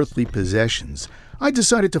and earthly possessions, I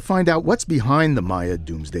decided to find out what's behind the Maya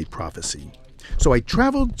doomsday prophecy. So I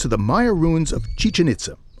traveled to the Maya ruins of Chichen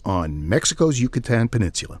Itza on Mexico's Yucatan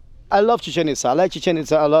Peninsula. I love Chichen Itza. I like Chichen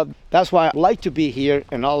Itza a lot. That's why I like to be here,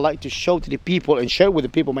 and I like to show to the people and share with the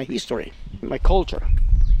people my history, my culture.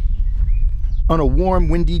 On a warm,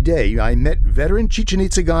 windy day, I met veteran Chichen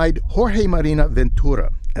Itza guide Jorge Marina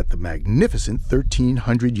Ventura at the magnificent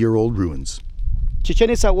 1,300-year-old ruins. Chichen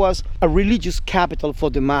Itza was a religious capital for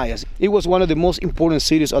the Mayas. It was one of the most important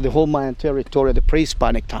cities of the whole Mayan territory at the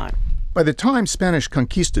pre-Hispanic time. By the time Spanish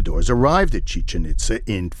conquistadors arrived at Chichen Itza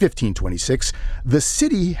in 1526, the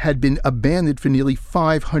city had been abandoned for nearly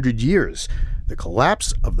 500 years. The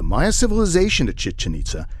collapse of the Maya civilization at Chichen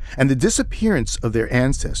Itza and the disappearance of their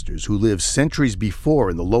ancestors who lived centuries before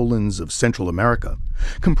in the lowlands of Central America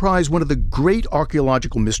comprise one of the great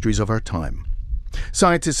archaeological mysteries of our time.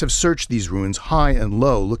 Scientists have searched these ruins high and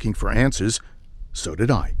low looking for answers. So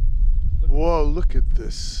did I. Whoa, look at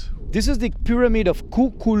this. This is the pyramid of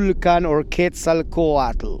Kukulkan or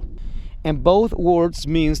Quetzalcoatl. and both words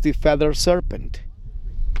means the feathered serpent.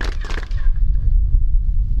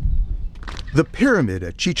 The pyramid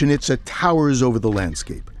at Chichen Itza towers over the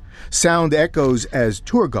landscape. Sound echoes as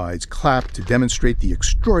tour guides clap to demonstrate the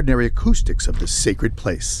extraordinary acoustics of this sacred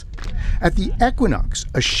place. At the equinox,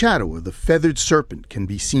 a shadow of the feathered serpent can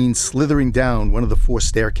be seen slithering down one of the 4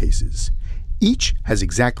 staircases. Each has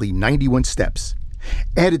exactly 91 steps.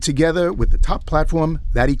 Added together with the top platform,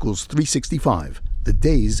 that equals 365, the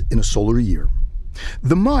days in a solar year.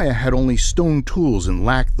 The Maya had only stone tools and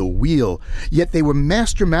lacked the wheel, yet they were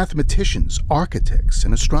master mathematicians, architects,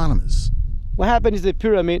 and astronomers. What happened is the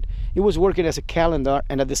pyramid, it was working as a calendar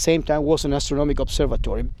and at the same time was an astronomical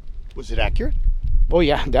observatory. Was it accurate? Oh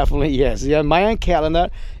yeah, definitely yes. Yeah, Mayan calendar,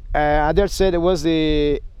 others said it was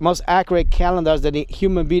the most accurate calendars that a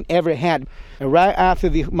human being ever had. And right after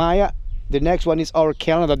the Maya, the next one is our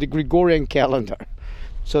calendar, the Gregorian calendar.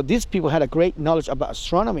 So these people had a great knowledge about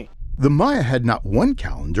astronomy. The Maya had not one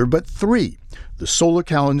calendar, but 3. The solar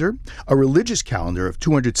calendar, a religious calendar of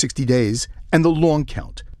 260 days, and the long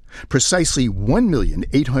count. Precisely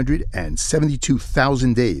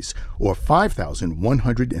 1,872,000 days, or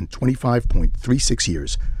 5,125.36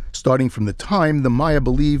 years, starting from the time the Maya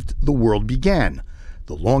believed the world began.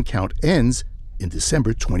 The long count ends in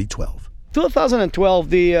December 2012. 2012,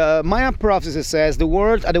 the Mayan prophecy says the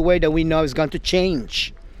world, the way that we know, is going to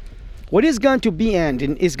change. What is going to be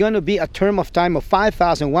ending is going to be a term of time of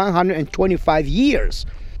 5,125 years,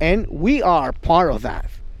 and we are part of that.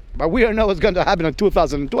 But we don't know what's going to happen in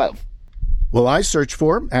 2012. Well, I searched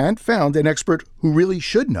for and found an expert who really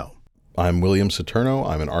should know. I'm William Saturno.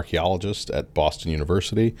 I'm an archaeologist at Boston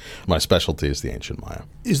University. My specialty is the ancient Maya.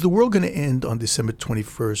 Is the world going to end on December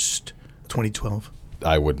 21st, 2012?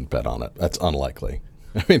 I wouldn't bet on it. That's unlikely.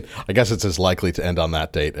 I mean, I guess it's as likely to end on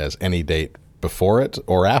that date as any date before it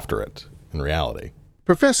or after it, in reality.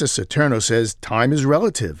 Professor Saturno says time is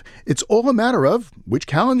relative. It's all a matter of which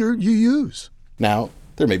calendar you use. Now,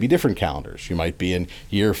 there may be different calendars. You might be in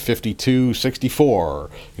year 5264.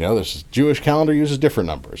 There's a Jewish calendar uses different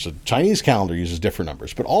numbers. A Chinese calendar uses different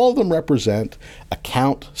numbers. But all of them represent a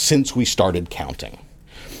count since we started counting.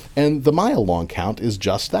 And the Maya long count is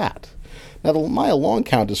just that. Now, the Maya long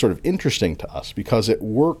count is sort of interesting to us because it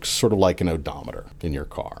works sort of like an odometer in your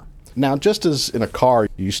car. Now, just as in a car,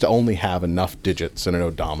 you used to only have enough digits in an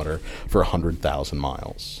odometer for 100,000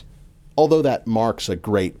 miles. Although that marks a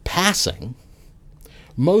great passing,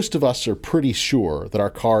 most of us are pretty sure that our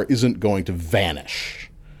car isn't going to vanish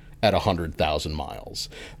at 100,000 miles,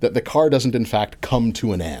 that the car doesn't, in fact, come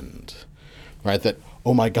to an end, right? That,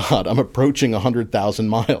 oh my God, I'm approaching 100,000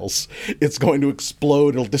 miles. It's going to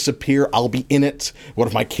explode. It'll disappear. I'll be in it. What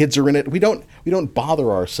if my kids are in it? We don't bother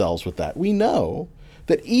ourselves with that. We know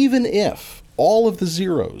that even if all of the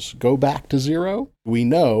zeros go back to 0, we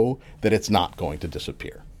know that it's not going to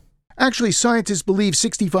disappear. Actually, scientists believe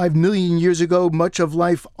 65 million years ago, much of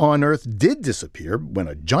life on Earth did disappear when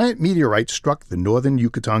a giant meteorite struck the northern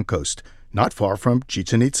Yucatan coast, not far from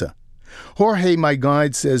Chichen Itza. Jorge, my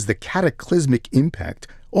guide, says the cataclysmic impact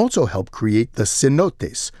also helped create the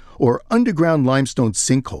cenotes, or underground limestone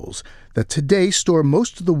sinkholes, that today store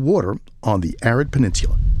most of the water on the arid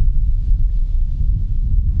peninsula.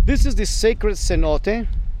 This is the sacred cenote.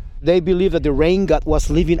 They believe that the rain god was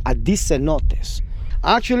living at these cenotes.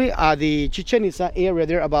 Actually, at the Chichen Itza area,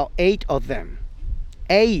 there are about 8 of them.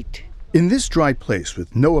 8. In this dry place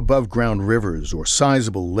with no above-ground rivers or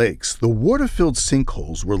sizable lakes, the water-filled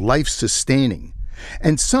sinkholes were life-sustaining,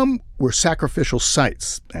 and some were sacrificial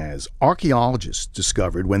sites, as archaeologists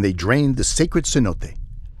discovered when they drained the sacred cenote.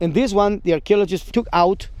 In this one, the archaeologists took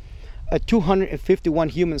out 251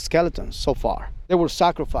 human skeletons so far. They were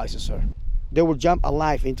sacrifices, sir. They were jumped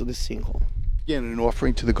alive into the sinkhole. Again, an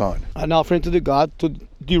offering to the god. An offering to the god, to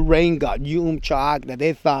the rain god, Chag, that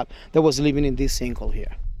they thought that was living in this sinkhole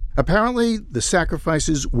here. Apparently, the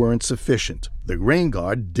sacrifices weren't sufficient. The rain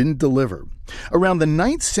god didn't deliver. Around the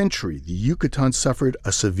 9th century, the Yucatan suffered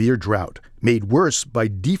a severe drought, made worse by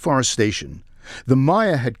deforestation. The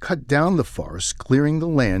Maya had cut down the forests, clearing the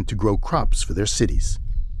land to grow crops for their cities.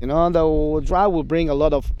 The drought will bring a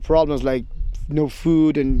lot of problems like no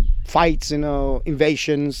food and fights,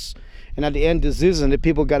 invasions. And at the end of the season, the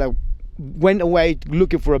people went away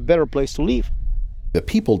looking for a better place to live. The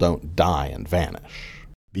people don't die and vanish.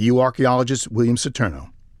 BU archaeologist William Saturno.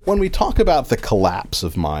 When we talk about the collapse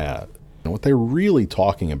of Maya, what they're really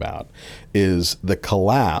talking about is the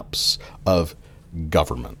collapse of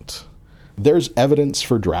government. There's evidence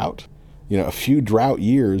for drought. A few drought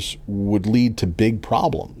years would lead to big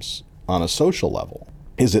problems on a social level.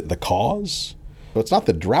 Is it the cause? Well, it's not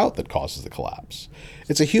the drought that causes the collapse.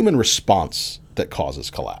 It's a human response that causes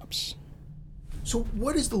collapse. So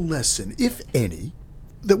what is the lesson, if any,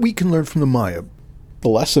 that we can learn from the Maya? The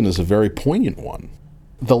lesson is a very poignant one.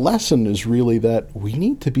 The lesson is really that we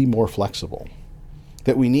need to be more flexible,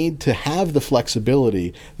 that we need to have the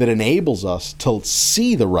flexibility that enables us to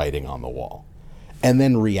see the writing on the wall and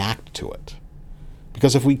then react to it.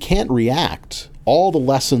 Because if we can't react, all the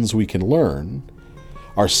lessons we can learn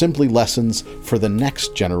are simply lessons for the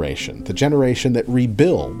next generation, the generation that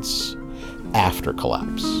rebuilds after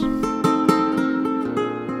collapse.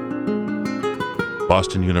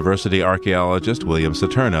 Boston University archaeologist William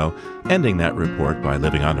Saturno, ending that report by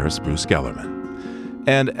Living on Earth's Bruce Gellerman.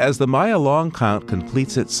 And as the Maya long count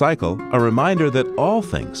completes its cycle, a reminder that all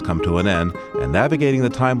things come to an end, and navigating the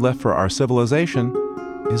time left for our civilization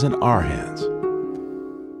is in our hands.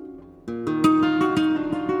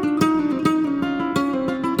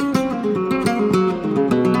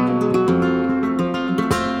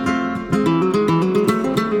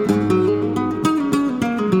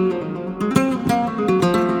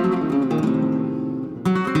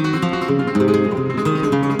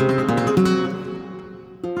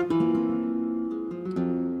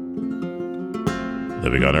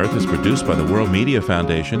 Living on Earth is produced by the World Media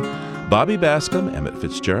Foundation. Bobby Bascom, Emmett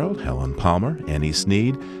Fitzgerald, Helen Palmer, Annie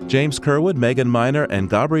Sneed, James Kerwood, Megan Miner, and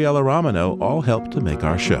Gabriella Romano all helped to make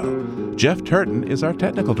our show. Jeff Turton is our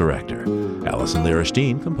technical director. Allison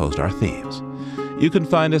Lierstein composed our themes. You can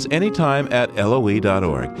find us anytime at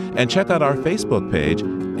LOE.org and check out our Facebook page.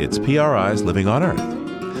 It's PRI's Living on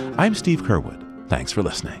Earth. I'm Steve Kerwood. Thanks for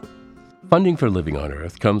listening. Funding for Living on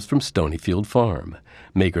Earth comes from Stonyfield Farm,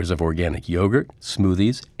 makers of organic yogurt,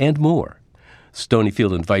 smoothies, and more.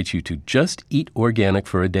 Stonyfield invites you to just eat organic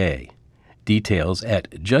for a day. Details at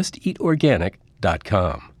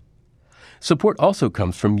justeatorganic.com. Support also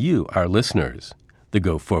comes from you, our listeners, the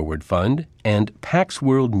Go Forward Fund, and Pax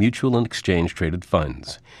World Mutual and Exchange Traded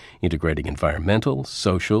Funds, integrating environmental,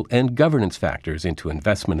 social, and governance factors into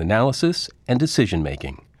investment analysis and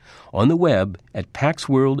decision-making. On the web at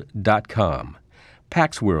paxworld.com.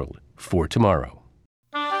 Pax World for tomorrow.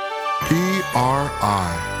 PRI,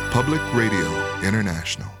 Public Radio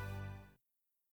International.